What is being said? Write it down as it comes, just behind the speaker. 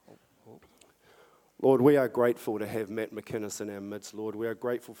Lord, we are grateful to have Matt McInnes in our midst, Lord. We are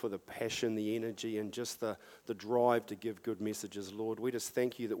grateful for the passion, the energy, and just the drive to give good messages, Lord. We just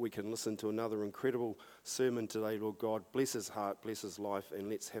thank you that we can listen to another incredible sermon today, Lord God. Bless his heart, bless his life, and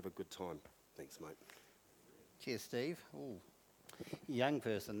let's have a good time. Thanks, mate. Cheers, Steve. Ooh, young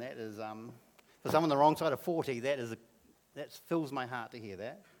person, that is, for someone on the wrong side of 40, that fills my heart to hear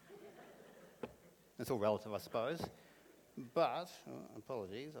that. It's all relative, I suppose. But,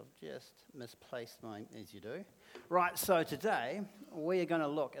 apologies, I've just misplaced mine, as you do. Right, so today, we are going to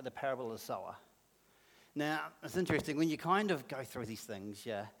look at the parable of the sower. Now, it's interesting, when you kind of go through these things,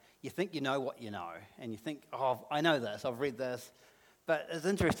 you think you know what you know, and you think, oh, I know this, I've read this. But it's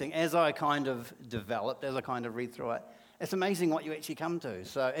interesting, as I kind of developed, as I kind of read through it, it's amazing what you actually come to.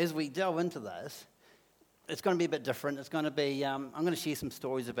 So as we delve into this, it's going to be a bit different. It's going to be, I'm going to share some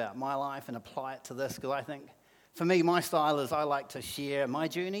stories about my life and apply it to this, because I think, for me, my style is I like to share my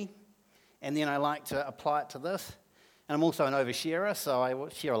journey, and then I like to apply it to this. And I'm also an oversharer, so I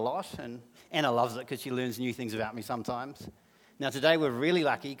share a lot, and Anna loves it because she learns new things about me sometimes. Now today we're really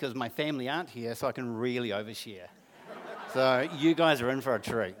lucky because my family aren't here, so I can really overshare. So you guys are in for a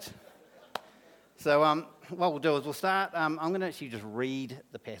treat. So what we'll do is we'll start. I'm going to actually just read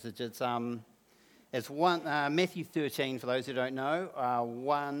the passage. It's Matthew 13, for those who don't know,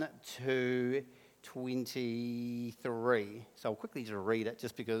 1 to 23. So I'll quickly just read it,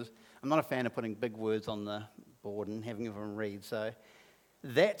 just because I'm not a fan of putting big words on the board and having everyone read. So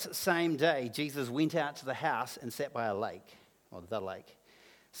that same day, Jesus went out to the house and sat by a lake, or the lake.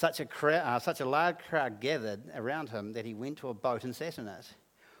 Such a large crowd gathered around him that he went to a boat and sat in it,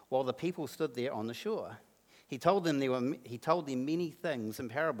 while the people stood there on the shore. He told them many things in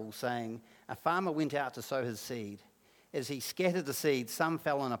parables, saying, "A farmer went out to sow his seed. As he scattered the seed, some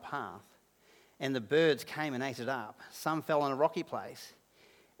fell on a path, and the birds came and ate it up. Some fell on a rocky place,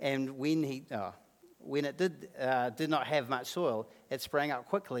 and when it did not have much soil, it sprang up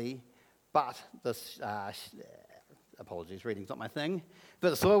quickly, but apologies, reading's not my thing,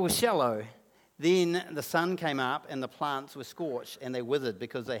 but the soil was shallow. Then the sun came up, and the plants were scorched, and they withered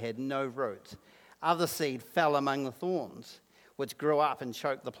because they had no roots. Other seed fell among the thorns, which grew up and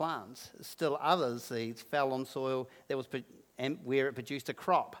choked the plants. Still other seeds fell on soil that was where it produced a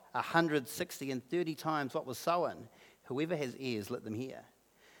crop, 160 and 30 times what was sown. Whoever has ears, let them hear."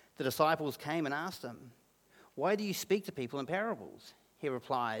 The disciples came and asked him, "Why do you speak to people in parables?" He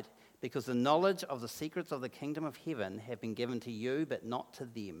replied, "Because the knowledge of the secrets of the kingdom of heaven have been given to you, but not to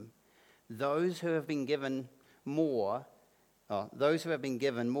them. Those who have been given more,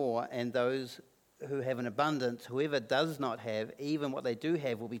 and those who have an abundance, whoever does not have, even what they do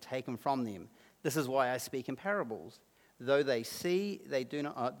have will be taken from them. This is why I speak in parables. Though seeing, they do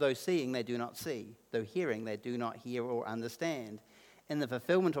not see. Though hearing, they do not hear or understand. In the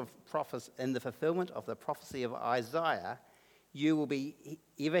fulfillment of the prophecy of Isaiah, you will be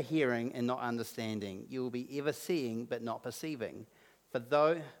ever hearing and not understanding. You will be ever seeing but not perceiving.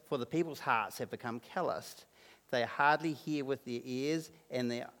 For the people's hearts have become calloused. They hardly hear with their ears,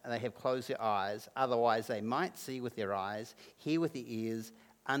 and they have closed their eyes. Otherwise they might see with their eyes, hear with their ears,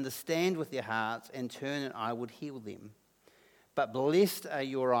 understand with their hearts, and turn, and I would heal them. But blessed are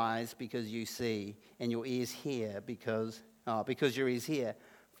your eyes because you see, and your ears hear because your ears hear.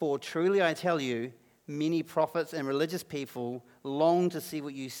 For truly I tell you, many prophets and religious people long to see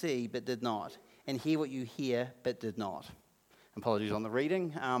what you see but did not, and hear what you hear but did not." Apologies on the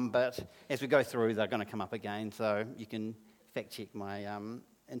reading, but as we go through, they're going to come up again, so you can fact check my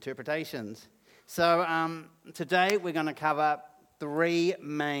interpretations. So today we're going to cover 3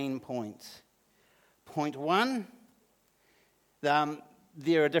 main points. Point 1.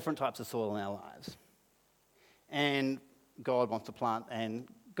 There are different types of soil in our lives, and God wants to plant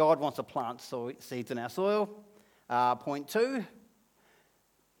seeds in our soil. Point 2,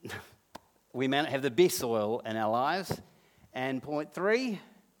 we may not have the best soil in our lives, and point 3,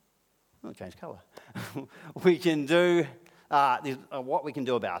 I'll change colour. We can do what we can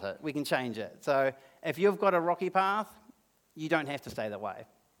do about it. We can change it. So if you've got a rocky path, you don't have to stay that way.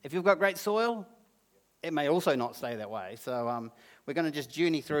 If you've got great soil, it may also not stay that way. So we're going to just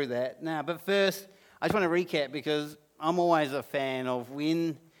journey through that now. But first, I just want to recap, because I'm always a fan of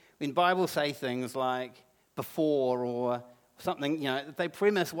when Bibles say things like before or something, if they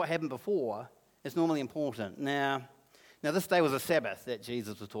premise what happened before, it's normally important. Now this day was a Sabbath that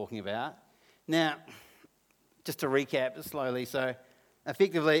Jesus was talking about. Now, just to recap slowly, so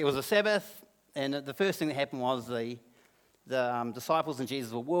effectively it was a Sabbath, and the first thing that happened was the disciples and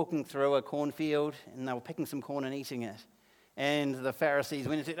Jesus were walking through a cornfield, and they were picking some corn and eating it. And the Pharisees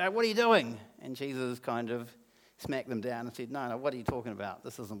went and said, "Oh, what are you doing?" And Jesus kind of smacked them down and said, no, what are you talking about?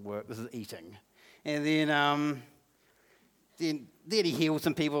 This doesn't work. This is eating. And then he healed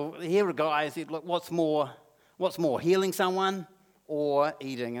some people. Here a guy said, look, what's more, healing someone or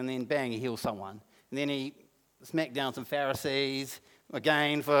eating? And then bang, he heals someone. And then he smacked down some Pharisees,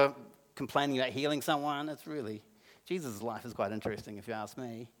 again, for complaining about healing someone. It's really, Jesus' life is quite interesting, if you ask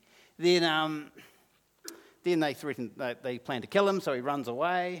me. Then they threatened, they plan to kill him, so he runs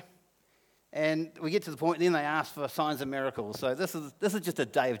away. And we get to the point, then they ask for signs and miracles. So this is just a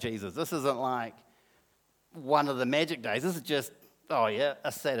day of Jesus. This isn't like one of the magic days. This is just,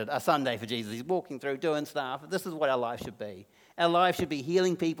 a Sunday for Jesus. He's walking through, doing stuff. This is what our life should be. Our life should be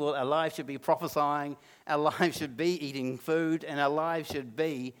healing people. Our life should be prophesying. Our life should be eating food. And our life should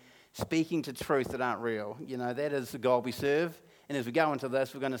be speaking to truth that aren't real. That is the God we serve. And as we go into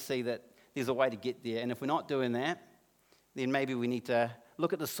this, we're going to see that there's a way to get there. And if we're not doing that, then maybe we need to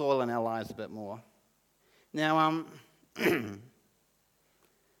look at the soil in our lives a bit more. Now, where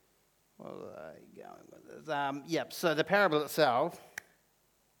was I going with this? So the parable itself,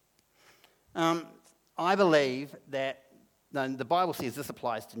 I believe that the Bible says this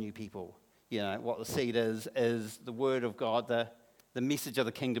applies to new people. What the seed is the word of God, the message of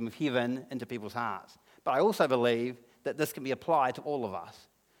the kingdom of heaven into people's hearts. But I also believe that this can be applied to all of us.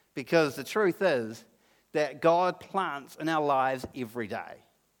 Because the truth is that God plants in our lives every day.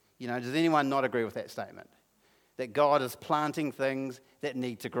 Does anyone not agree with that statement? That God is planting things that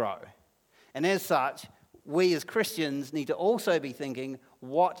need to grow. And as such, we as Christians need to also be thinking,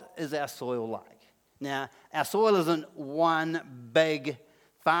 what is our soil like? Now, our soil isn't one big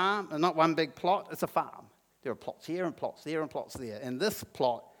farm, not one big plot, it's a farm. There are plots here and plots there and plots there. And this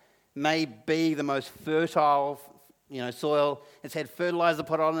plot may be the most fertile soil. It's had fertilizer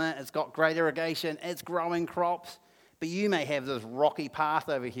put on it. It's got great irrigation. It's growing crops. But you may have this rocky path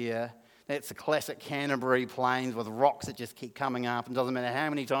over here. That's the classic Canterbury plains with rocks that just keep coming up. And it doesn't matter how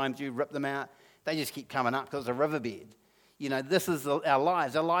many times you rip them out, they just keep coming up because it's a riverbed. This is our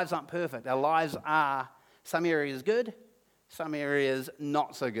lives. Our lives aren't perfect. Our lives are some areas good, some areas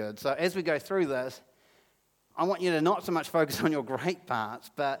not so good. So as we go through this, I want you to not so much focus on your great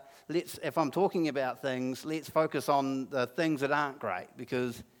parts, but if I'm talking about things, let's focus on the things that aren't great,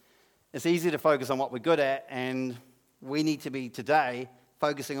 because it's easy to focus on what we're good at, and we need to be today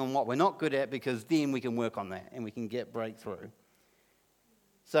focusing on what we're not good at, because then we can work on that and we can get breakthrough.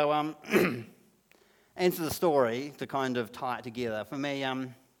 So, answer the story to kind of tie it together. For me,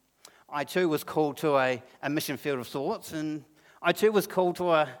 I too was called to a mission field of sorts, and I too was called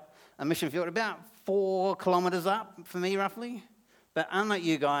to a mission field about 4 kilometres up for me, roughly. But unlike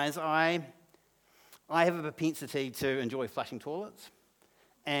you guys, I have a propensity to enjoy flushing toilets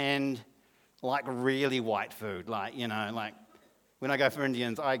and like really white food. Like when I go for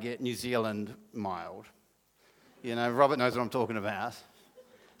Indians, I get New Zealand mild. Robert knows what I'm talking about.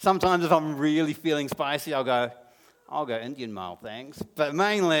 Sometimes if I'm really feeling spicy, I'll go Indian mild, thanks. But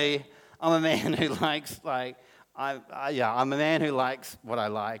mainly, I'm a man who likes I'm a man who likes what I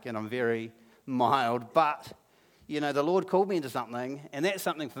like, and I'm very mild. But the Lord called me into something, and that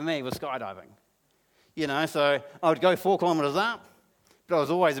something for me was skydiving. So I would go 4 kilometres up, but I was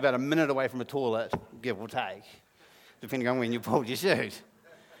always about a minute away from a toilet, give or take, depending on when you pulled your chute.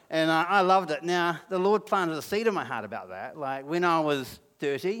 And I loved it. Now, the Lord planted a seed in my heart about that. Like when I was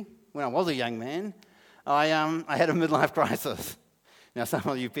 30, when I was a young man, I had a midlife crisis. Now, some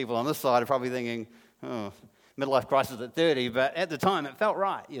of you people on this side are probably thinking, oh, midlife crisis at 30, but at the time it felt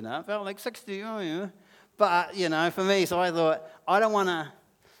right, it felt like 60, But, for me, so I thought, I thought,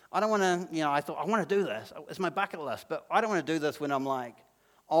 I want to do this. It's my bucket list, but I don't want to do this when I'm like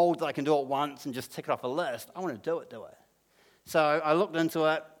old that I can do it once and just tick it off a list. I want to do it. So I looked into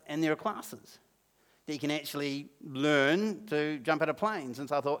it, and there are classes that you can actually learn to jump out of planes. And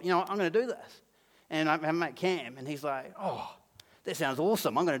so I thought, I'm going to do this. And I have my mate Cam, and he's like, oh, that sounds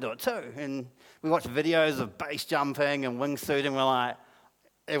awesome. I'm going to do it too. And we watched videos of base jumping and wingsuiting, and we're like,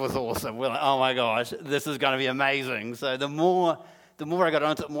 it was awesome. We're like, oh my gosh, this is going to be amazing. So the more I got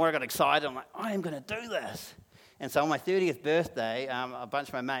onto it, the more I got excited. I'm like, I am going to do this. And so on my 30th birthday, a bunch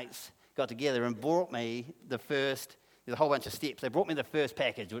of my mates got together and brought me there's a whole bunch of steps. They brought me the first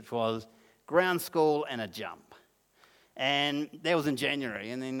package, which was ground school and a jump. And that was in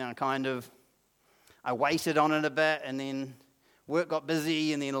January. And then I waited on it a bit, and then work got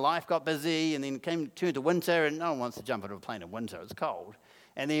busy, and then life got busy, and then turned to winter, and no one wants to jump out of a plane in winter. It's cold.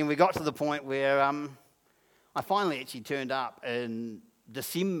 And then we got to the point where I finally actually turned up in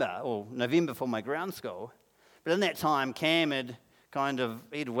December or November for my ground school. But in that time, Cam had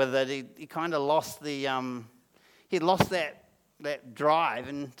he'd with it. He kind of lost he'd lost that drive,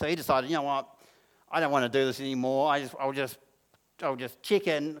 and so he decided, you know what, I don't want to do this anymore. I'll just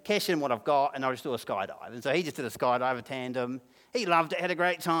cash in what I've got, and I'll just do a skydive. And so he just did a skydive, a tandem. He loved it, had a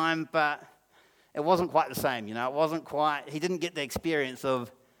great time, but it wasn't quite the same, It wasn't quite, he didn't get the experience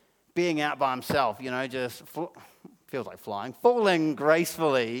of being out by himself, feels like flying, falling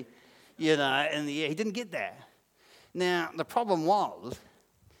gracefully, in the air. He didn't get that. Now, the problem was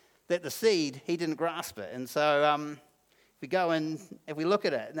that the seed, he didn't grasp it. And so if we look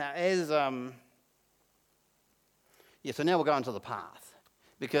at it, now so now we're going to the path.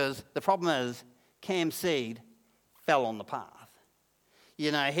 Because the problem is, Cam's seed fell on the path.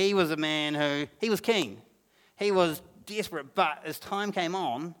 He was a man he was keen. He was desperate, but as time came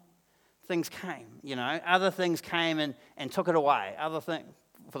on, things came, Other things came and took it away.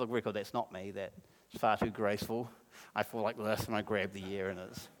 For the record, that's not me. That's far too graceful. I fall like this and I grab the ear and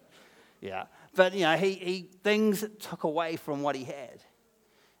it's, yeah. But, things took away from what he had.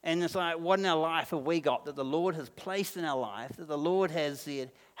 And it's like, what in our life have we got that the Lord has placed in our life, that the Lord has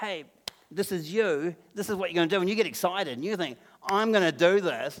said, hey, this is you, this is what you're going to do. And you get excited and you think, I'm going to do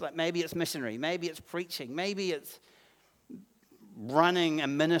this. Like maybe it's missionary, maybe it's preaching, maybe it's running a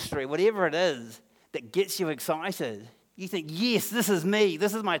ministry, whatever it is that gets you excited. You think, yes, this is me,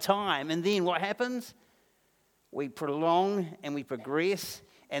 this is my time. And then what happens? We prolong and we progress.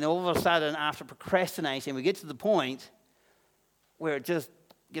 And all of a sudden, after procrastinating, we get to the point where it just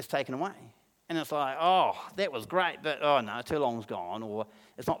gets taken away. And it's like, oh, that was great, but oh no, too long's gone, or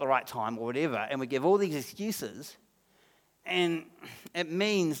it's not the right time, or whatever. And we give all these excuses. And it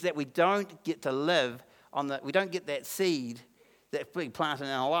means that we don't get to live we don't get that seed that's being planted in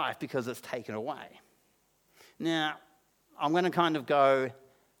our life because it's taken away. Now, I'm going to kind of go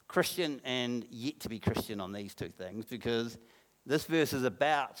Christian and yet to be Christian on these two things because this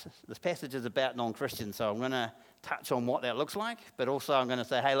passage is about non-Christians, so I'm going to touch on what that looks like, but also I'm going to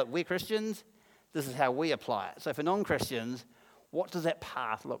say, hey, look, we're Christians, this is how we apply it. So for non-Christians, what does that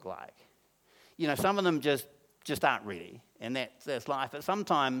path look like? Some of them just aren't ready, and that's life, but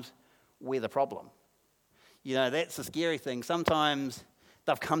sometimes we're the problem. That's the scary thing. Sometimes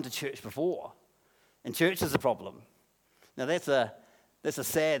they've come to church before, and church is the problem. Now that's a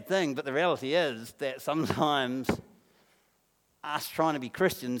sad thing, but the reality is that sometimes us trying to be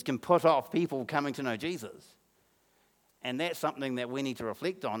Christians can put off people coming to know Jesus. And that's something that we need to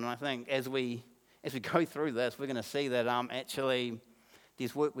reflect on. And I think as we go through this, we're going to see that actually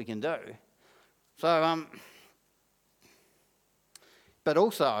there's work we can do. So, but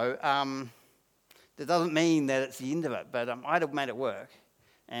also, that doesn't mean that it's the end of it. But I'd have made it work.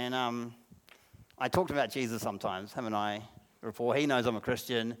 And I talked about Jesus sometimes, him and I, before. He knows I'm a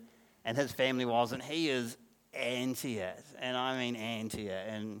Christian, and his family was, and he is anti it, and I mean anti it,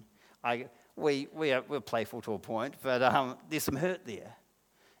 and we're playful to a point, but there's some hurt there,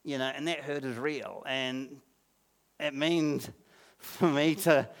 and that hurt is real, and it means for me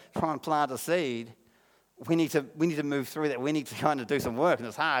to try and plant a seed, we need to move through that. We need to kind of do some work, and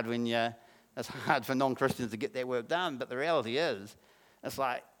it's hard it's hard for non-Christians to get that work done. But the reality is, it's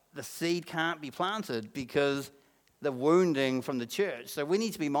like the seed can't be planted because the wounding from the church. So we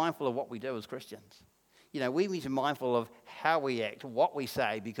need to be mindful of what we do as Christians. We need to be mindful of how we act, what we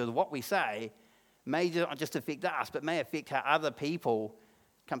say, because what we say may not just affect us, but may affect how other people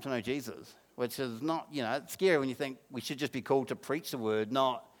come to know Jesus, which is not, it's scary when you think we should just be called to preach the word,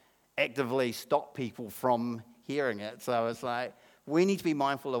 not actively stop people from hearing it. So it's like we need to be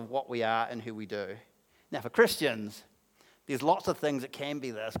mindful of what we are and who we do. Now, for Christians, there's lots of things that can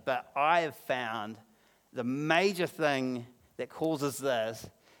be this, but I have found the major thing that causes this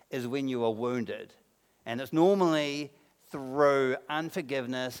is when you are wounded. And it's normally through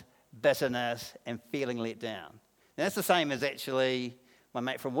unforgiveness, bitterness, and feeling let down. Now, that's the same as actually my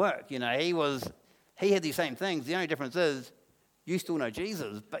mate from work. He had these same things. The only difference is you still know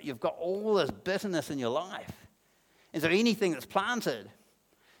Jesus, but you've got all this bitterness in your life. And so anything that's planted,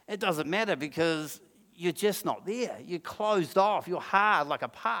 it doesn't matter because you're just not there. You're closed off. You're hard like a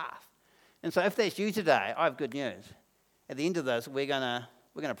path. And so if that's you today, I have good news. At the end of this, we're gonna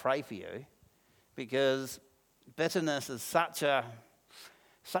pray for you because bitterness is such a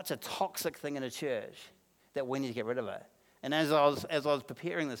toxic thing in a church that we need to get rid of it. And as I was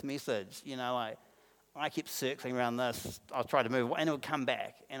preparing this message, I kept circling around this. I was trying to move, and it would come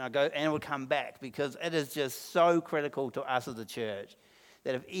back, and it would come back because it is just so critical to us as a church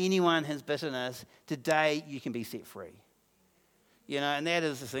that if anyone has bitterness, today you can be set free. And that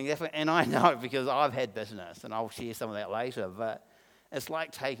is the thing. And I know because I've had bitterness, and I'll share some of that later, but it's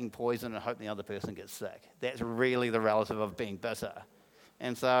like taking poison and hoping the other person gets sick. That's really the relative of being bitter.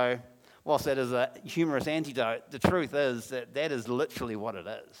 And so, whilst that is a humorous antidote, the truth is that is literally what it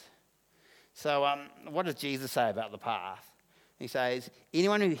is. So what does Jesus say about the path? He says,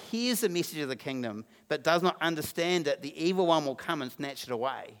 anyone who hears the message of the kingdom but does not understand it, the evil one will come and snatch it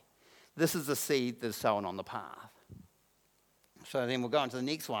away. This is the seed that is sown on the path. So then we'll go on to the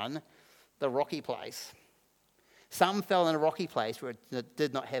next one, the rocky place. Some fell in a rocky place where it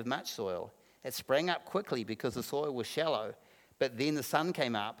did not have much soil. It sprang up quickly because the soil was shallow. But then the sun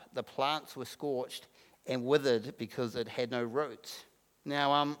came up, the plants were scorched and withered because it had no roots.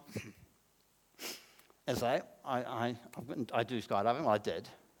 Now, as I do skydiving. Well, I did.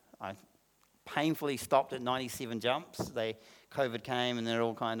 I painfully stopped at 97 jumps. COVID came and then it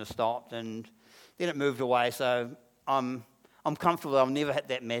all kind of stopped, and then it moved away. So I'm comfortable that I'll never hit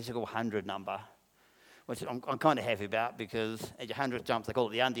that magical 100 number, which I'm kind of happy about, because at your 100th jump, they call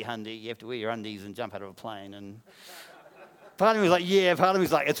it the undie hundy. You have to wear your undies and jump out of a plane. And part of me was like, yeah. Part of me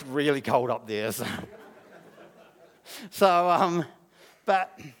was like, it's really cold up there.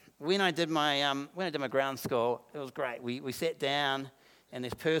 But when I did my ground school, it was great. We sat down, and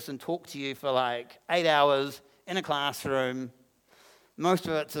this person talked to you for like 8 hours in a classroom. Most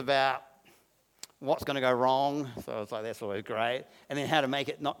of it's about what's going to go wrong. So I was like, that's always great. And then how to make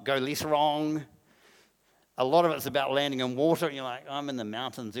it not go less wrong. A lot of it's about landing in water, and you're like, I'm in the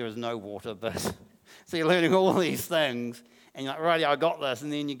mountains, there is no water. But so you're learning all these things, and you're like, righty, I got this.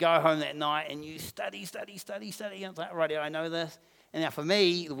 And then you go home that night, and you study. And it's like, righty, I know this. And now for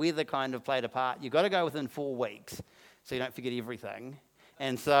me, the weather kind of played a part. You've got to go within 4 weeks so you don't forget everything.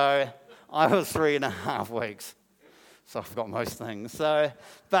 And so I was 3.5 weeks. So I forgot most things.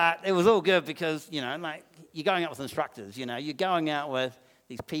 But it was all good because, like, you're going out with instructors, you're going out with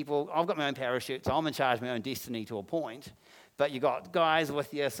these people. I've got my own parachute, so I'm in charge of my own destiny to a point. But you got guys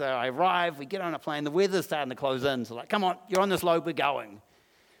with you, so I arrive, we get on a plane, the weather's starting to close in. So like, come on, you're on this load, we're going.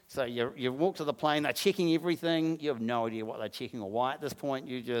 So you walk to the plane, they're checking everything. You have no idea what they're checking or why at this point.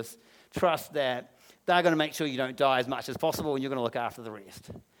 You just trust that they're going to make sure you don't die as much as possible, and you're going to look after the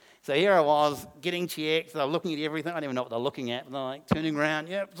rest. So here I was, getting checked. They're looking at everything. I don't even know what they're looking at. But they're like turning around.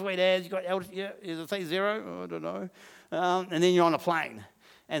 Yep, sweet as. You got altitude? Yeah, does it say 0? Oh, I don't know. And then you're on a plane.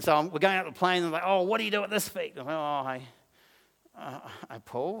 And so we're going out the plane, and they're like, oh, what do you do with this feet? I'm like, I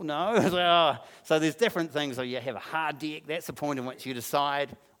pull? No. So there's different things. So you have a hard deck. That's the point in which you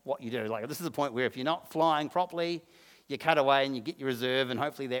decide what you do. Like, this is the point where if you're not flying properly, you cut away and you get your reserve, and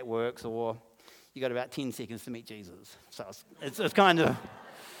hopefully that works, or you got about 10 seconds to meet Jesus. So it's kind of,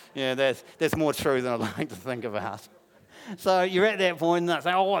 that's more true than I'd like to think about. So you're at that point, and they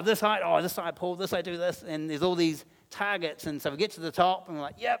say, oh, this side pull, this side do this, and there's all these targets. And so we get to the top, and we're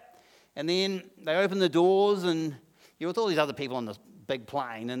like, yep. And then they open the doors, and you're with all these other people on this big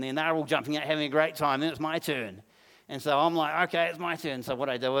plane, and then they're all jumping out, having a great time. Then it's my turn. And so I'm like, okay, it's my turn. So what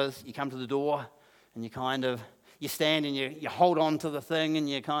I do is you come to the door, and you stand, and you hold on to the thing, and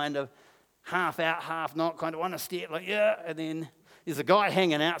you kind of half out, half not, kind of want to step, like, yeah. And then there's a guy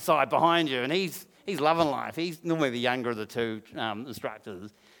hanging outside behind you, and he's loving life. He's normally the younger of the two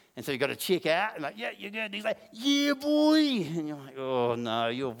instructors. And so you've got to check out, and like, yeah, you're good. And he's like, yeah, boy. And you're like, oh, no,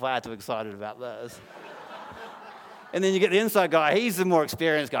 you're far too excited about this. And then you get the inside guy. He's the more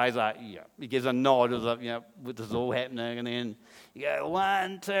experienced guy. He's like, yeah. He gives a nod as if, this is all happening. And then you go,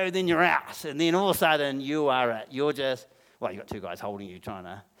 1, 2, then you're out. And then all of a sudden, you are it. You're just, you've got two guys holding you,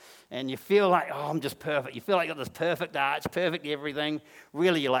 and you feel like, oh, I'm just perfect. You feel like you've got this perfect arch, perfect everything.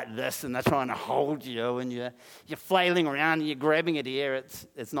 Really, you're like this, and they're trying to hold you, and you're flailing around, and you're grabbing at air.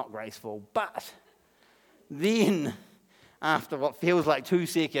 It's not graceful. But then, after what feels like 2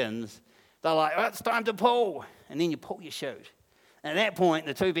 seconds, they're like, oh, it's time to pull. And then you pull your chute. And at that point,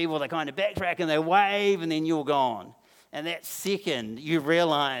 the two people, they kind of backtrack, and they wave, and then you're gone. And that second, you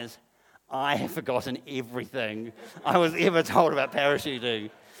realize, I have forgotten everything I was ever told about parachuting.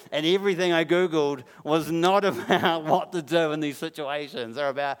 And everything I Googled was not about what to do in these situations. They're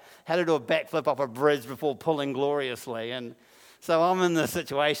about how to do a backflip off a bridge before pulling gloriously. And so I'm in this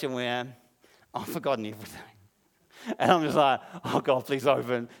situation where I've forgotten everything. And I'm just like, oh, God, please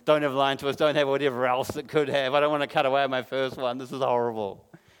open. Don't have line twists. Don't have whatever else it could have. I don't want to cut away my first one. This is horrible.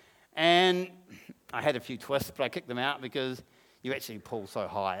 And I had a few twists, but I kicked them out because you actually pull so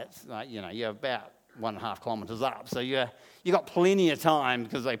high. It's like, you're about 1.5 kilometres up. So you got plenty of time,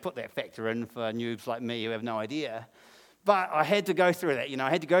 because they put that factor in for noobs like me who have no idea. But I had to go through that. I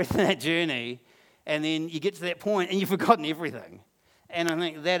had to go through that journey, and then you get to that point and you've forgotten everything. And I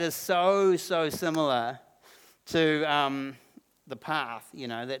think that is so similar to the path,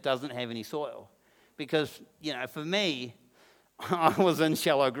 that doesn't have any soil. Because, for me, I was in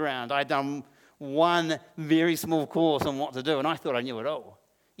shallow ground. I'd done one very small course on what to do, and I thought I knew it all.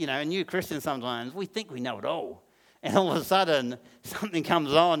 New Christians sometimes, we think we know it all. And all of a sudden, something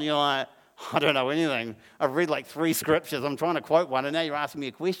comes on, and you're like, I don't know anything. I've read like 3 scriptures. I'm trying to quote one, and now you're asking me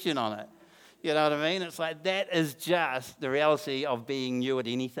a question on it. You know what I mean? It's like that is just the reality of being new at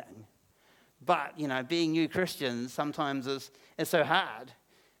anything. But, being new Christians sometimes is so hard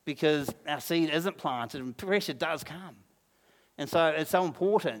because our seed isn't planted and pressure does come. And so it's so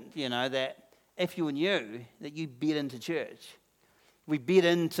important, that if you're new, that you bed into church. We bed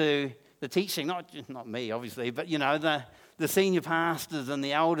into the teaching, not me, obviously, but, the senior pastors and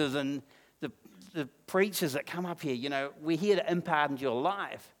the elders and the preachers that come up here. We're here to impart into your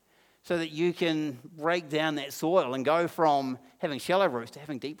life so that you can break down that soil and go from having shallow roots to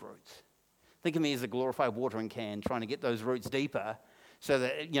having deep roots. Think of me as a glorified watering can, trying to get those roots deeper so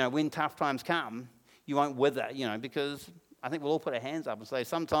that, when tough times come, you won't wither, because I think we'll all put our hands up and say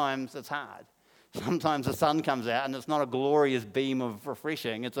sometimes it's hard. Sometimes the sun comes out and it's not a glorious beam of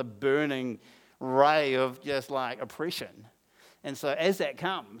refreshing. It's a burning ray of just like oppression. And so as that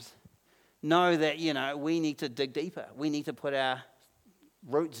comes, know that, we need to dig deeper. We need to put our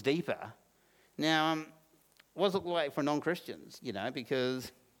roots deeper. Now, what's it like for non-Christians,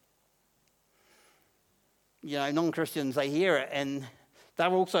 because, non-Christians, they hear it and they're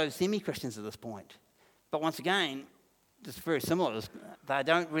also semi-Christians at this point. But once again, it's very similar. They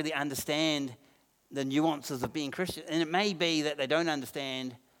don't really understand the nuances of being Christian. And it may be that they don't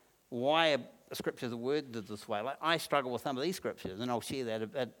understand why a scripture is worded this way. Like, I struggle with some of these scriptures, and I'll share that a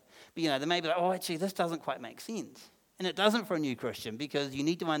bit. But, they may be like, oh, actually, this doesn't quite make sense. And it doesn't for a new Christian, because you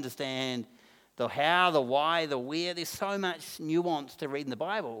need to understand the how, the why, the where. There's so much nuance to reading the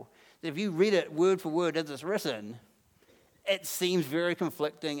Bible that if you read it word for word as it's written, it seems very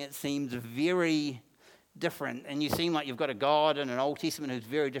conflicting. It seems very different. And you seem like you've got a God in an Old Testament who's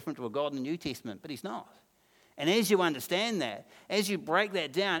very different to a God in the New Testament, but he's not. And as you understand that, as you break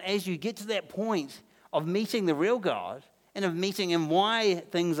that down, as you get to that point of meeting the real God and of meeting him why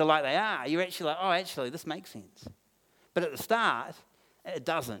things are like they are, you're actually like, oh, actually, this makes sense. But at the start, it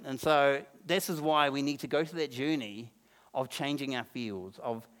doesn't. And so this is why we need to go through that journey of changing our fields,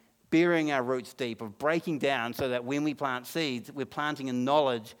 of burying our roots deep, of breaking down so that when we plant seeds, we're planting in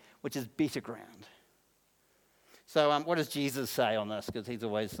knowledge, which is better ground. So what does Jesus say on this? Because he's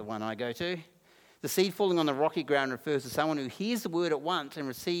always the one I go to. The seed falling on the rocky ground refers to someone who hears the word at once and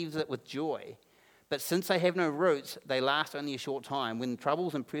receives it with joy. But since they have no roots, they last only a short time. When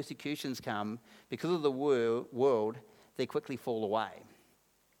troubles and persecutions come because of the world, they quickly fall away.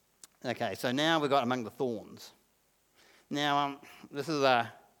 Okay, so now we've got among the thorns. Now, this is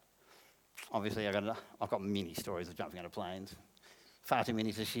obviously I've got many stories of jumping out of planes. Far too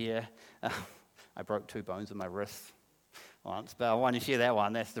many to share. I broke 2 bones in my wrist once, but I want to share that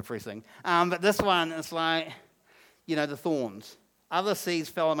one. That's depressing. But this one is like, the thorns. Other seeds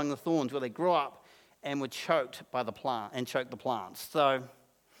fell among the thorns where they grew up and were choked by the plant and choked the plants. So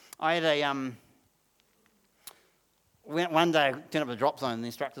I had one day I turned up the drop zone and the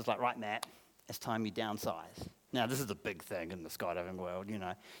instructor's like, right, Matt, it's time you downsize. Now, this is a big thing in the skydiving world,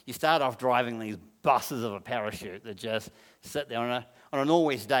 You start off driving these buses of a parachute that just sit there. On a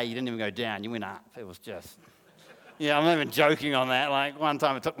Norwest day, you didn't even go down. You went up. It was just... Yeah, I'm not even joking on that. Like, one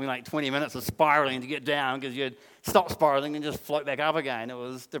time it took me like 20 minutes of spiraling to get down because you'd stop spiraling and just float back up again. It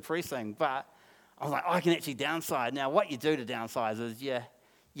was depressing. But I was like, I can actually downsize. Now, what you do to downsize is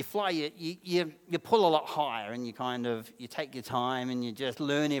you fly, you pull a lot higher, and you take your time and you just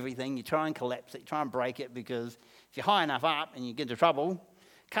learn everything. You try and collapse it, you try and break it, because if you're high enough up and you get into trouble,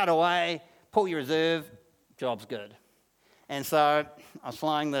 cut away, pull your reserve, job's good. And so I was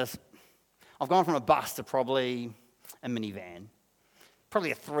flying this. I've gone from a bus to probably a minivan,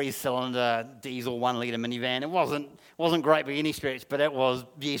 probably a 3-cylinder diesel 1-litre minivan. It wasn't great by any stretch, but it was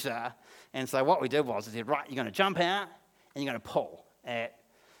better. And so what we did was, I said, right, you're going to jump out and you're going to pull at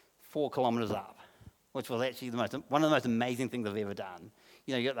 4 kilometres up, which was actually one of the most amazing things I've ever done.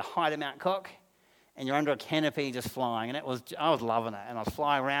 You got the height of Mount Cook, and you're under a canopy just flying, and I was loving it. And I was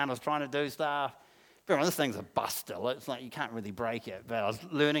flying around, I was trying to do stuff. But this thing's a bus still. It's like you can't really break it. But I was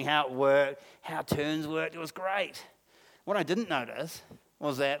learning how it worked, how turns worked. It was great. What I didn't notice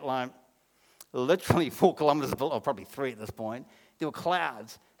was that, literally 4 kilometres below, or probably 3 at this point, there were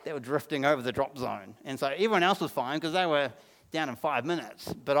clouds that were drifting over the drop zone. And so everyone else was fine because they were down in 5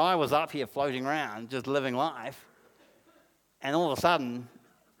 minutes. But I was up here floating around, just living life. And all of a sudden,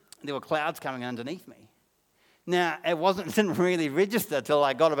 there were clouds coming underneath me. Now, it didn't really register till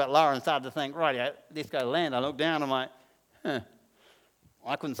I got a bit lower and started to think, right, let's go land. I looked down, I'm like,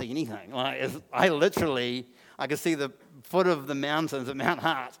 I couldn't see anything. I could see the foot of the mountains at Mount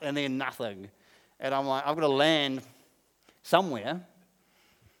Hart and then nothing. And I'm like, I've got to land somewhere.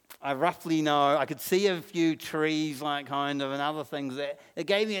 I roughly know, I could see a few trees, like kind of, and other things that it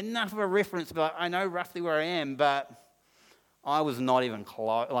gave me enough of a reference, but I know roughly where I am, but I was not even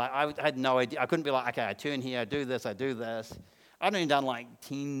close. Like, I had no idea. I couldn't be like, okay, I turn here, I do this. I'd only done like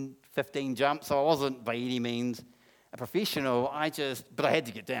 10, 15 jumps, so I wasn't by any means a professional. But I had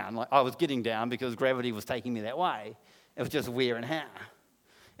to get down. Like, I was getting down because gravity was taking me that way. It was just wear and how.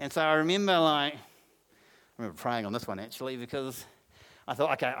 And so I remember praying on this one actually, because I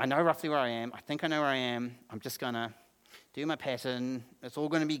thought, okay, I know roughly where I am. I think I know where I am. I'm just going to do my pattern. It's all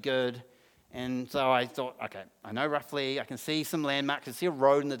going to be good. And so I thought, okay, I know roughly. I can see some landmarks. I can see a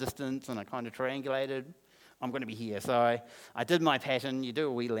road in the distance, and I kind of triangulated. I'm going to be here. So I did my pattern. You do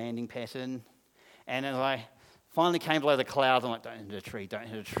a wee landing pattern. And as I finally came below the clouds, I'm like, don't hit a tree, don't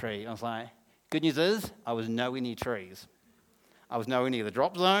hit a tree. I was like, good news is, I was nowhere near trees. I was nowhere near the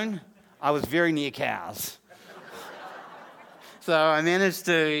drop zone. I was very near cows. So I managed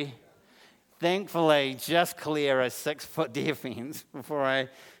to, thankfully, just clear a 6-foot deer fence before I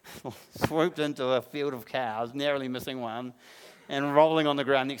swooped into a field of cows, narrowly missing one, and rolling on the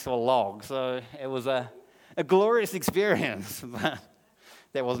ground next to a log. So it was a glorious experience. But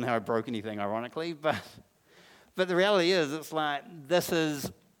that wasn't how I broke anything, ironically. But the reality is, it's like, this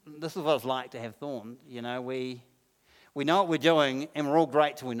is what it's like to have thorns. You know, we know what we're doing, and we're all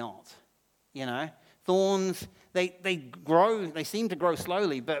great till we're not. You know, thorns, they grow, they seem to grow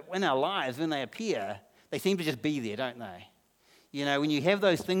slowly, but in our lives, when they appear, they seem to just be there, don't they? You know, when you have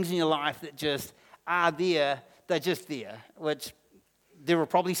those things in your life that just are there, they're just there, which there are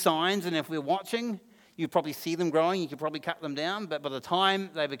probably signs, and if we're watching, you probably see them growing, you could probably cut them down, but by the time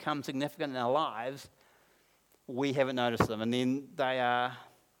they become significant in our lives, we haven't noticed them, and then they're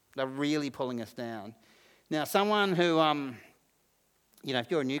really pulling us down. Now, someone who,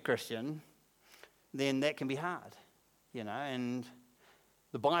 if you're a new Christian, then that can be hard, and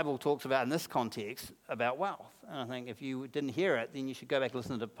the Bible talks about, in this context, about wealth. And I think if you didn't hear it, then you should go back and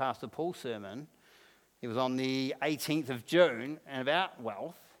listen to Pastor Paul's sermon. It was on the 18th of June, and about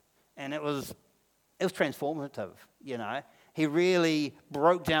wealth, and it was transformative, He really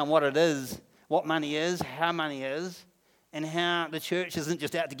broke down what it is, what money is, how money is, and how the church isn't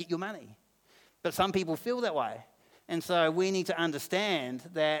just out to get your money. But some people feel that way. And so we need to understand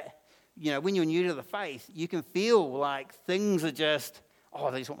that, when you're new to the faith, you can feel like things are just,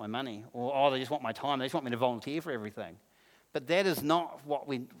 they just want my money, or they just want my time, they just want me to volunteer for everything. But that's not what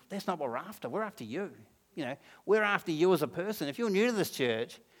we're after. We're after you. We're after you as a person. If you're new to this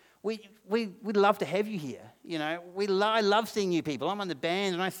church, we'd love to have you here. I love seeing new people. I'm on the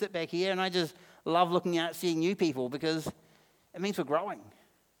band, and I sit back here, and I just love looking out, seeing new people, because it means we're growing.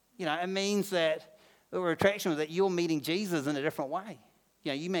 It means that we're attraction, that you're meeting Jesus in a different way.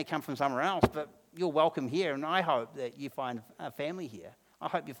 You may come from somewhere else, but you're welcome here, and I hope that you find a family here. I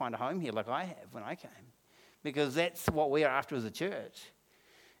hope you find a home here like I have when I came, because that's what we're after as a church.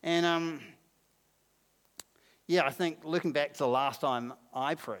 And, I think looking back to the last time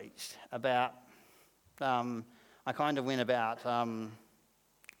I preached about, I kind of went about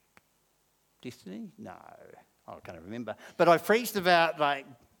destiny? No, I can't remember. But I preached about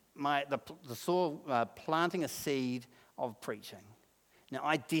the soil, planting a seed of preaching. Now,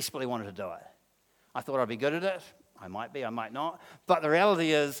 I desperately wanted to do it. I thought I'd be good at it. I might be, I might not. But the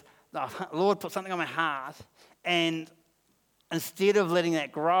reality is, the Lord put something on my heart, and instead of letting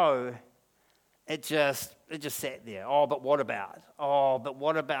that grow, it just sat there. But what about? But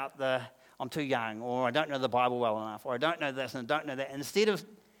what about I'm too young, or I don't know the Bible well enough, or I don't know this and I don't know that. And instead of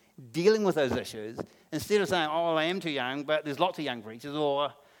dealing with those issues, instead of saying, I am too young, but there's lots of young preachers,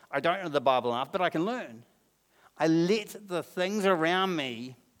 or I don't know the Bible enough, but I can learn. I let the things around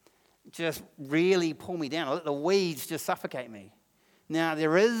me just really pull me down. I let the weeds just suffocate me. Now,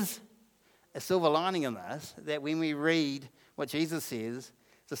 there is a silver lining in this, that when we read what Jesus says,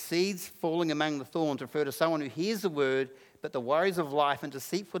 the seeds falling among the thorns refer to someone who hears the word, but the worries of life and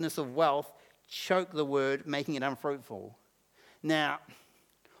deceitfulness of wealth choke the word, making it unfruitful. Now,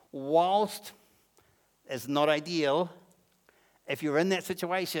 whilst it's not ideal, if you're in that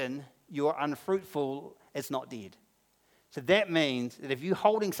situation, you're unfruitful, it's not dead. So that means that if you're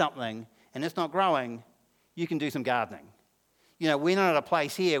holding something and it's not growing, you can do some gardening. We're not at a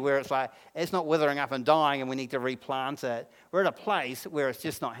place here where it's like, it's not withering up and dying and we need to replant it. We're at a place where it's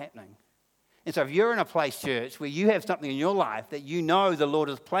just not happening. And so if you're in a place, church, where you have something in your life that you know the Lord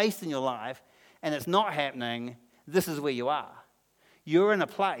has placed in your life and it's not happening, this is where you are. You're in a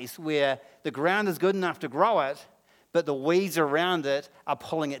place where the ground is good enough to grow it, but the weeds around it are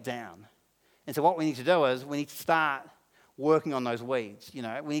pulling it down. And so what we need to do is we need to start working on those weeds. We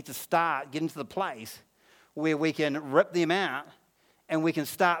need to start getting to the place where we can rip them out and we can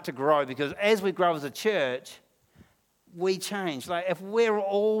start to grow, because as we grow as a church, we change. Like, if we're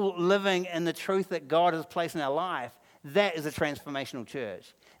all living in the truth that God has placed in our life, that is a transformational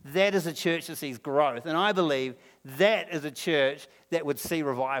church. That is a church that sees growth. And I believe that is a church that would see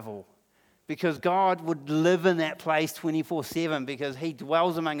revival, because God would live in that place 24/7, because he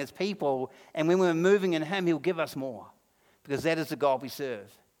dwells among his people. And when we're moving in him, he'll give us more, because that is the God we serve.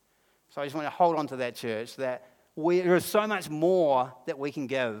 So I just want to hold on to that, church, that there is so much more that we can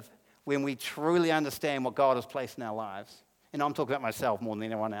give when we truly understand what God has placed in our lives. And I'm talking about myself more than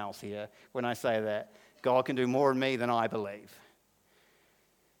anyone else here when I say that. God can do more in me than I believe.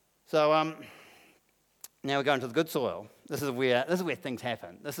 So now we're going to the good soil. This is where things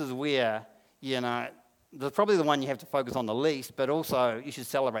happen. This is where, there's probably the one you have to focus on the least, but also you should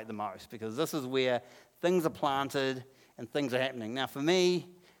celebrate the most, because this is where things are planted and things are happening. Now, for me,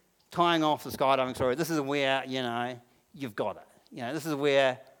 tying off the skydiving story, this is where, you've got it. This is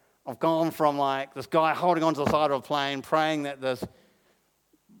where I've gone from like this guy holding onto the side of a plane, praying that this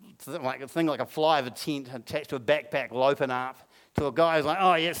thing like a fly of a tent attached to a backpack will open up, to a guy who's like,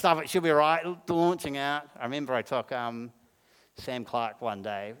 oh yeah, stuff, it should be all right, launching out. I remember I took Sam Clark one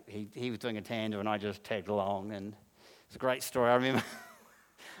day. He was doing a tandem and I just tagged along, and it's a great story.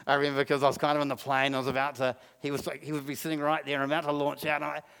 I remember because I was kind of in the plane. He would be sitting right there and I'm about to launch out. And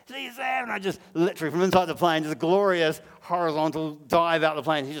I'm like, see you, Sam. And I just literally from inside the plane, just a glorious horizontal dive out the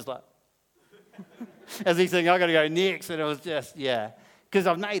plane. He's just like, as he's thinking, I got to go next. And it was just, because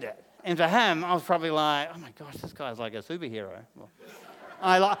I've made it. And for him, I was probably like, oh my gosh, this guy's like a superhero. Well,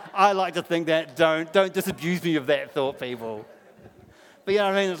 I like to think that. Don't disabuse me of that thought, people. But you know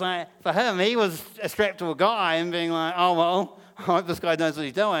what I mean? It's like, for him, he was strapped to a guy and being like, oh, well, I hope this guy knows what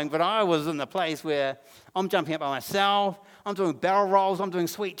he's doing. But I was in the place where I'm jumping up by myself. I'm doing barrel rolls. I'm doing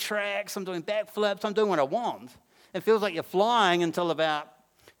sweet tracks. I'm doing backflips. I'm doing what I want. It feels like you're flying until about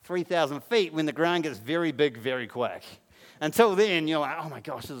 3,000 feet when the ground gets very big very quick. Until then, you're like, oh my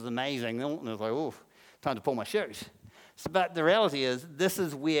gosh, this is amazing. And it's like, oh, time to pull my shoes. But the reality is, this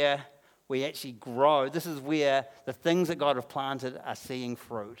is where we actually grow. This is where the things that God has planted are seeing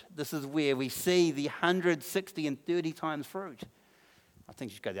fruit. This is where we see the 160 and 30 times fruit. I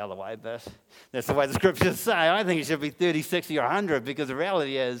think you should go the other way, but that's the way the scriptures say. I think it should be 30, 60, or 100, because the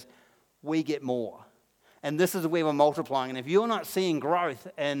reality is we get more. And this is where we're multiplying. And if you're not seeing growth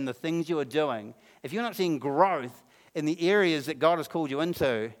in the things you are doing, if you're not seeing growth in the areas that God has called you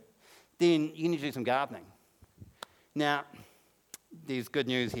into, then you need to do some gardening. Now, there's good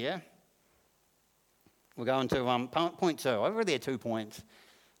news here. We're going to point 2. I've already had 2 points.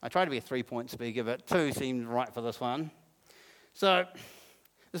 I try to be a 3-point speaker, but 2 seemed right for this one. So,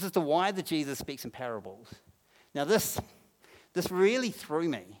 this is the why that Jesus speaks in parables. Now, this really threw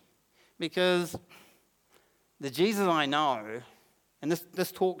me, because the Jesus I know, and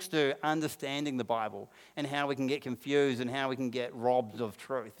this talks to understanding the Bible and how we can get confused and how we can get robbed of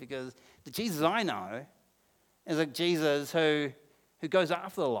truth. Because the Jesus I know is a Jesus who goes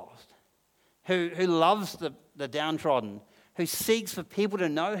after the lost, who loves the downtrodden, who seeks for people to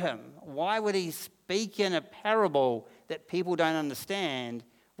know him. Why would he speak in a parable that people don't understand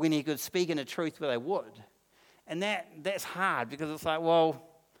when he could speak in a truth where they would? And that's hard, because it's like, well,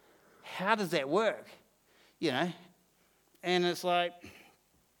 how does that work? And it's like,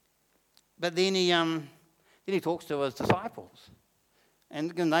 but then he talks to his disciples,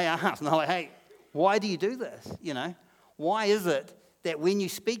 and they ask, and they're like, hey, why do you do this? Why is it that when you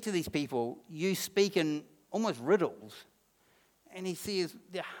speak to these people, you speak in almost riddles? And he says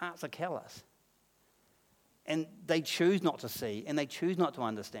their hearts are callous, and they choose not to see, and they choose not to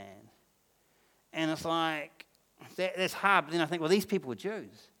understand. And it's like, that's hard. But then I think, well, these people were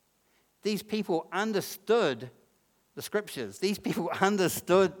Jews. These people understood the scriptures. These people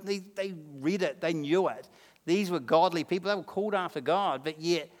understood, they read it, they knew it. These were godly people. They were called after God, but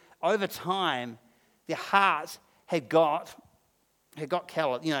yet over time, their hearts had got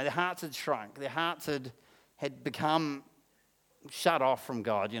callous. Their hearts had shrunk. Their hearts had become shut off from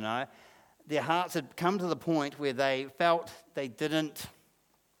God. Their hearts had come to the point where they felt they didn't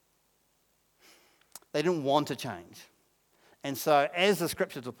want to change. And so, as the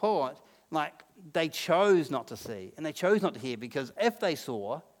scriptures report, they chose not to see and they chose not to hear, because if they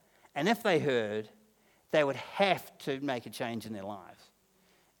saw and if they heard, they would have to make a change in their lives.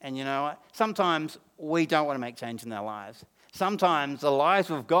 And you know what? Sometimes we don't want to make change in our lives. Sometimes the lives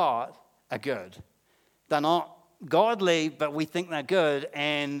we've got are good. They're not godly, but we think they're good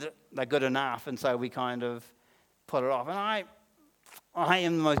and they're good enough, and so we kind of put it off. And I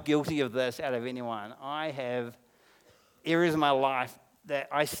am the most guilty of this out of anyone. I have areas of my life that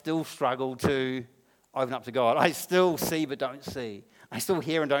I still struggle to open up to God. I still see but don't see. I still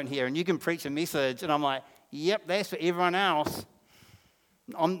hear and don't hear. And you can preach a message, and I'm like, yep, that's for everyone else.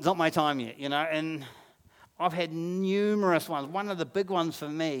 It's not my time yet, And I've had numerous ones. One of the big ones for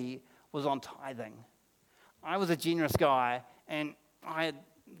me was on tithing. I was a generous guy, and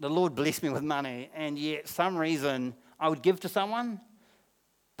the Lord blessed me with money, and yet some reason I would give to someone,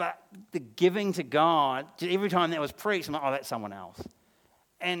 but the giving to God, every time that was preached, I'm like, oh, that's someone else.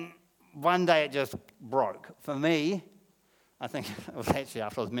 And one day it just broke. For me, I think it was actually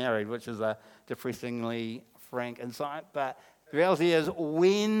after I was married, which is a depressingly frank insight, but the reality is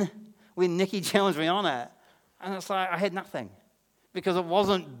when Nikki challenged me on it, and it's like I had nothing. Because it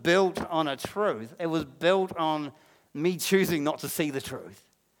wasn't built on a truth. It was built on me choosing not to see the truth.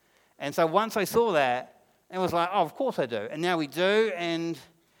 And so once I saw that, it was like, oh, of course I do. And now we do, and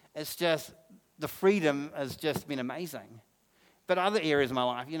it's just, the freedom has just been amazing. But other areas of my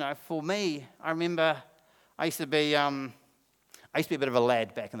life, for me, I remember I used to be a bit of a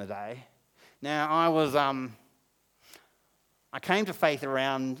lad back in the day. Now, I came to faith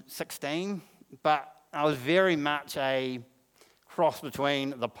around 16, but I was very much a cross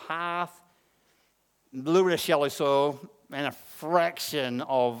between the path, a little bit of shallow soil, and a fraction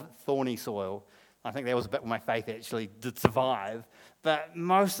of thorny soil. I think that was a bit where my faith actually did survive. But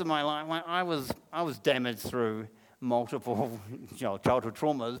most of my life, I was damaged through multiple childhood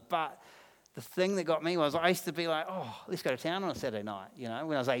traumas. But the thing that got me was I used to be like, oh, let's go to town on a Saturday night. When I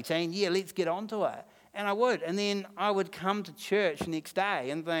was 18, let's get onto it. And I would. And then I would come to church the next day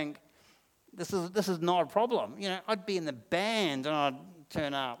and think, this is not a problem. I'd be in the band and I'd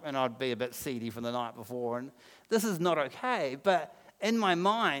turn up and I'd be a bit seedy from the night before, and this is not okay. But in my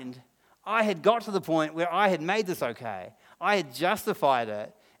mind, I had got to the point where I had made this okay. I had justified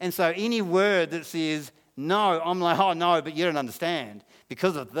it. And so any word that says no, I'm like, oh no, but you don't understand.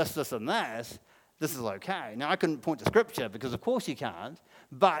 Because of this, this, and this is okay. Now, I couldn't point to scripture because of course you can't.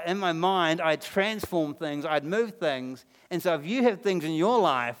 But in my mind, I'd transformed things, I'd moved things. And so if you have things in your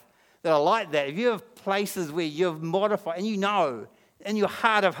life that are like that, if you have places where you've modified, and in your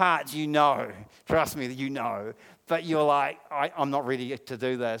heart of hearts, trust me that but you're like, I'm not ready to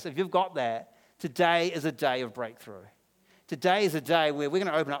do this. If you've got that, today is a day of breakthrough. Today is a day where we're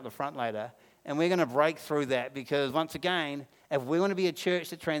going to open up the front later, and we're going to break through that, because once again, if we want to be a church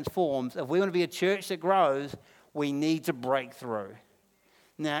that transforms, if we want to be a church that grows, we need to break through.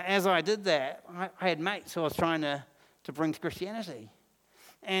 Now, as I did that, I had mates who I was trying to bring to Christianity.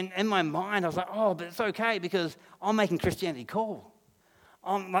 And in my mind, I was like, oh, but it's okay because I'm making Christianity cool.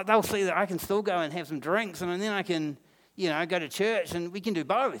 They'll see that I can still go and have some drinks, and then I can, go to church, and we can do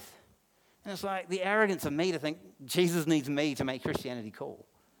both. And it's like the arrogance of me to think Jesus needs me to make Christianity cool.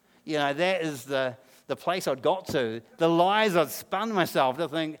 That is the place I'd got to. The lies I'd spun myself to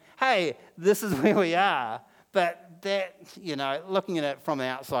think, hey, this is where we are. But that, looking at it from the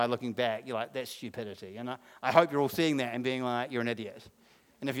outside, looking back, you're like, that's stupidity. And I hope you're all seeing that and being like, you're an idiot.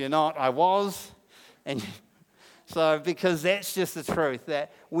 And if you're not, I was. And so, because that's just the truth,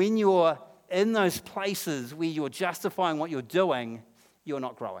 that when you're in those places where you're justifying what you're doing, you're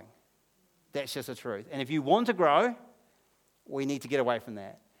not growing. That's just the truth. And if you want to grow, we need to get away from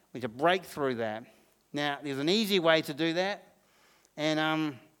that. We need to break through that. Now, there's an easy way to do that.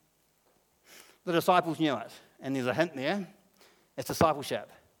 And the disciples knew it. And there's a hint there. It's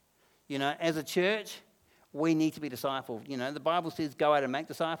discipleship. As a church, we need to be discipled. The Bible says go out and make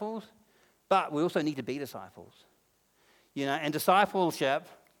disciples, but we also need to be disciples. And discipleship,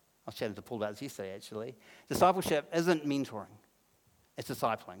 I was chatting to Paul about this yesterday actually, discipleship isn't mentoring, it's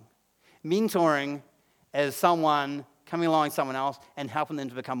discipling. Mentoring is someone coming along someone else and helping them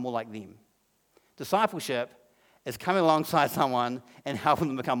to become more like them. Discipleship is coming alongside someone and helping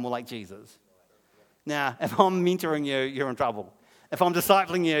them become more like Jesus. Now, if I'm mentoring you, you're in trouble. If I'm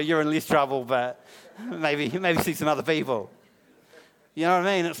discipling you, you're in less trouble, but maybe see some other people. You know what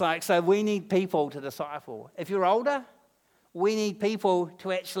I mean? It's like, so we need people to disciple. If you're older, we need people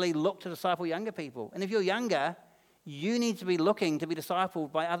to actually look to disciple younger people. And if you're younger, you need to be looking to be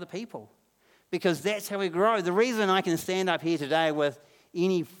discipled by other people, because that's how we grow. The reason I can stand up here today with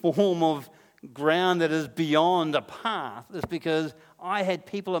any form of ground that is beyond a path is because I had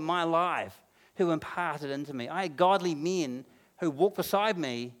people in my life who imparted into me. I had godly men who walked beside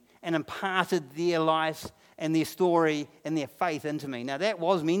me and imparted their lives and their story and their faith into me. Now, that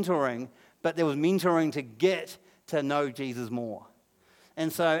was mentoring, but there was mentoring to get to know Jesus more.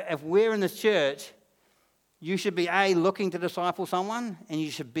 And so if we're in this church, you should be, looking to disciple someone, and you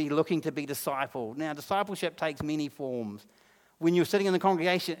should be looking to be discipled. Now, discipleship takes many forms. When you're sitting in the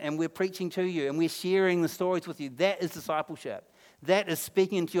congregation and we're preaching to you and we're sharing the stories with you, that is discipleship. That is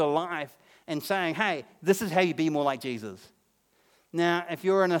speaking into your life and saying, hey, this is how you be more like Jesus. Now, if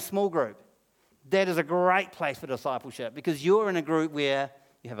you're in a small group, that is a great place for discipleship because you're in a group where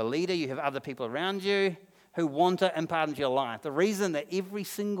you have a leader, you have other people around you who want to impart into your life. The reason that every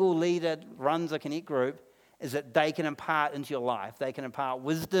single leader runs a Connect group is that they can impart into your life. They can impart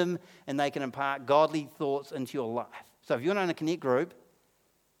wisdom and they can impart godly thoughts into your life. So if you're not in a Connect group,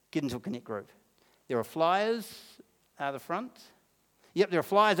 get into a Connect group. There are flyers at the front. Yep, there are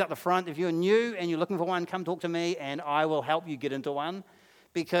flyers out the front. If you're new and you're looking for one, come talk to me and I will help you get into one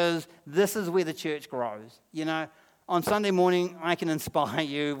because this is where the church grows. You know, on Sunday morning, I can inspire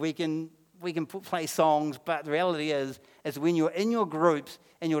you. We can play songs, but the reality is when you're in your groups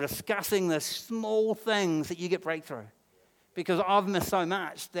and you're discussing the small things that you get breakthrough. Because I've missed so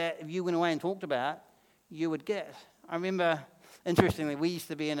much that if you went away and talked about, you would get. I remember, interestingly, we used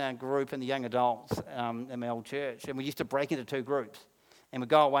to be in a group in the young adults in my old church, and we used to break into 2 groups. And we'd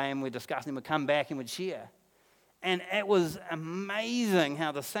go away and we'd discuss, and we'd come back and we'd share. And it was amazing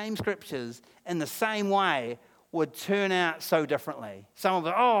how the same scriptures in the same way would turn out so differently. Someone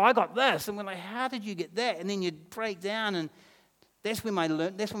would go, oh, I got this. And we're like, how did you get that? And then you'd break down, and that's where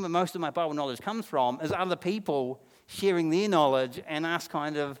most of my Bible knowledge comes from, is other people sharing their knowledge and us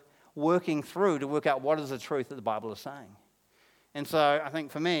kind of working through to work out what is the truth that the Bible is saying. And so I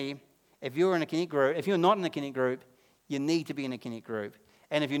think for me, if you're in a Connect group, if you're not in a Connect group, you need to be in a Connect group.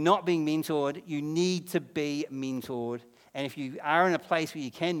 And if you're not being mentored, you need to be mentored. And if you are in a place where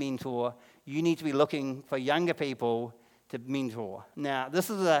you can mentor, you need to be looking for younger people to mentor. Now, this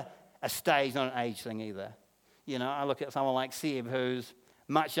is a stage, not an age thing either. You know, I look at someone like Seb, who's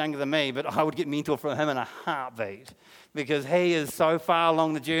much younger than me, but I would get mentored from him in a heartbeat because he is so far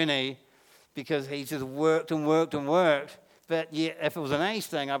along the journey because he's just worked and worked and worked. But yeah, if it was an age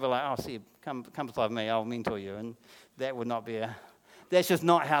thing, I'd be like, oh, Seb, come beside me, I'll mentor you. And that would not be that's just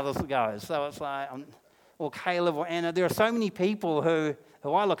not how this goes. So it's like, or Caleb or Anna, there are so many people who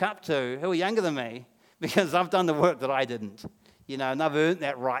I look up to who are younger than me because I've done the work that I didn't, you know, and I've earned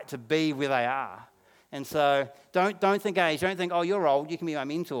that right to be where they are. And so don't think age, don't think, oh, you're old, you can be my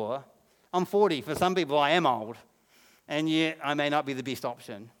mentor. I'm 40. For some people, I am old, and yet I may not be the best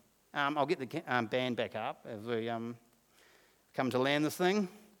option. I'll get the band back up as we come to land this thing.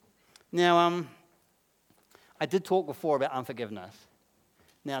 Now, I did talk before about unforgiveness.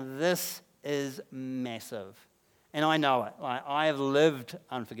 Now, this is massive, and I know it. Like, I have lived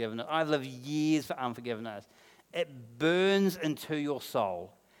unforgiveness. I've lived years for unforgiveness. It burns into your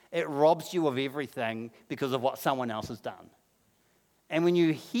soul. It robs you of everything because of what someone else has done. And when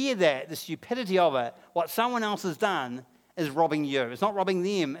you hear that, the stupidity of it, what someone else has done is robbing you. It's not robbing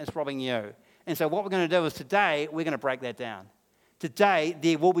them, it's robbing you. And so what we're going to do is today, we're going to break that down. Today,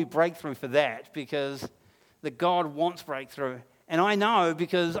 there will be breakthrough for that because that God wants breakthrough. And I know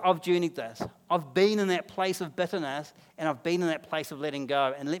because I've journeyed this. I've been in that place of bitterness and I've been in that place of letting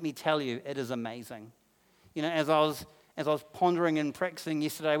go. And let me tell you, it is amazing. You know, as I was pondering and practicing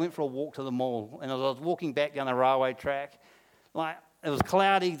yesterday, I went for a walk to the mall. And as I was walking back down the railway track, like it was a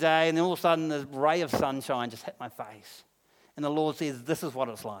cloudy day and then all of a sudden this ray of sunshine just hit my face. And the Lord says, this is what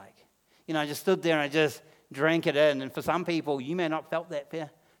it's like. You know, I just stood there and I just drank it in. And for some people, you may not have felt that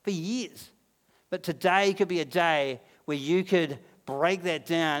for years. But today could be a day where you could break that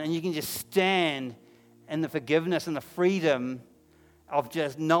down and you can just stand in the forgiveness and the freedom of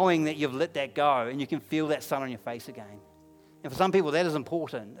just knowing that you've let that go and you can feel that sun on your face again. And for some people, that is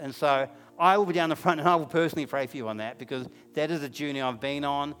important. And so I will be down the front and I will personally pray for you on that because that is a journey I've been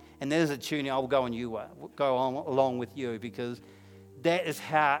on and that is a journey I will go on along with you because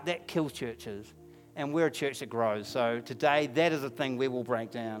that kills churches and we're a church that grows. So today, that is a thing we will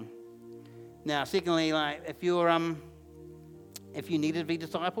break down. Now, secondly, like if you need to be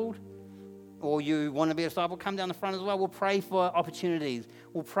discipled or you want to be a disciple, come down the front as well. We'll pray for opportunities.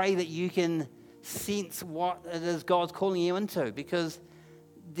 We'll pray that you can sense what it is God's calling you into because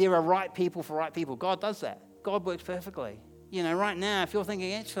there are right people for right people. God does that. God works perfectly. You know, right now, if you're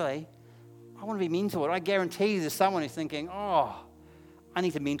thinking, actually, I want to be mentored, I guarantee you there's someone who's thinking, oh, I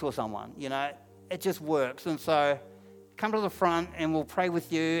need to mentor someone. You know, it just works. And so come to the front and we'll pray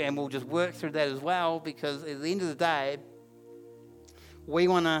with you and we'll just work through that as well because at the end of the day, we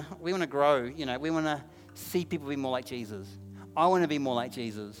want to grow. You know, we want to see people be more like Jesus. I want to be more like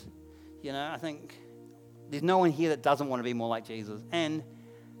Jesus. You know, I think there's no one here that doesn't want to be more like Jesus. And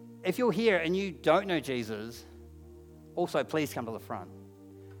if you're here and you don't know Jesus, also please come to the front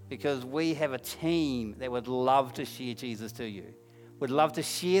because we have a team that would love to share Jesus to you. Would love to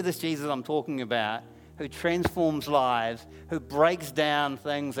share this Jesus I'm talking about who transforms lives, who breaks down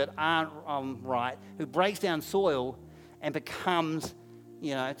things that aren't right, who breaks down soil and becomes,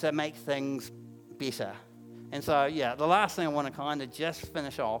 you know, to make things better. And so, the last thing I want to kind of just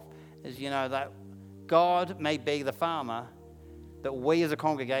finish off is, that God may be the farmer, but we as a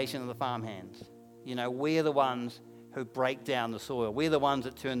congregation are the farmhands. We're the ones who break down the soil. We're the ones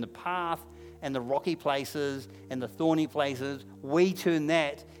that turn the path and the rocky places and the thorny places. We turn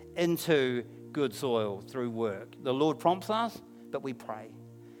that into good soil through work. The Lord prompts us, but we pray.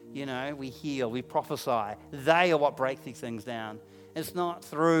 We heal, we prophesy. They are what break these things down. It's not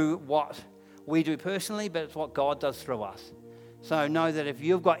through what we do personally, but it's what God does through us. So know that if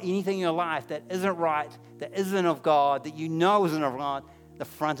you've got anything in your life that isn't right, that isn't of God, that you know isn't of God, the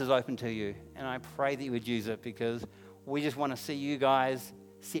front is open to you. And I pray that you would use it, because we just want to see you guys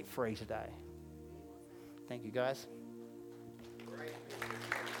set free today. Thank you, guys.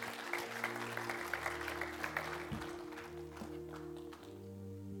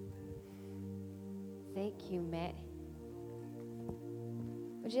 Thank you, Matt.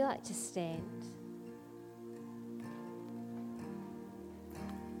 Would you like to stand?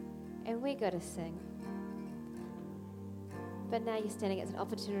 And we got to sing. But now you're standing, it's an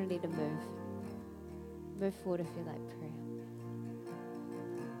opportunity to move. Move forward if you like prayer.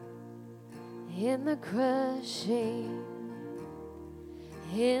 In the crushing,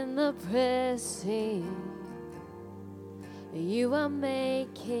 in the pressing, you are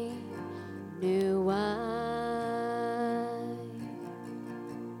making new wine.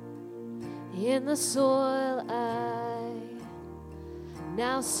 In the soil I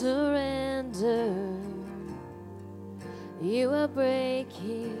now surrender. You are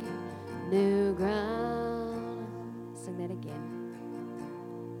breaking new ground. Sing that again.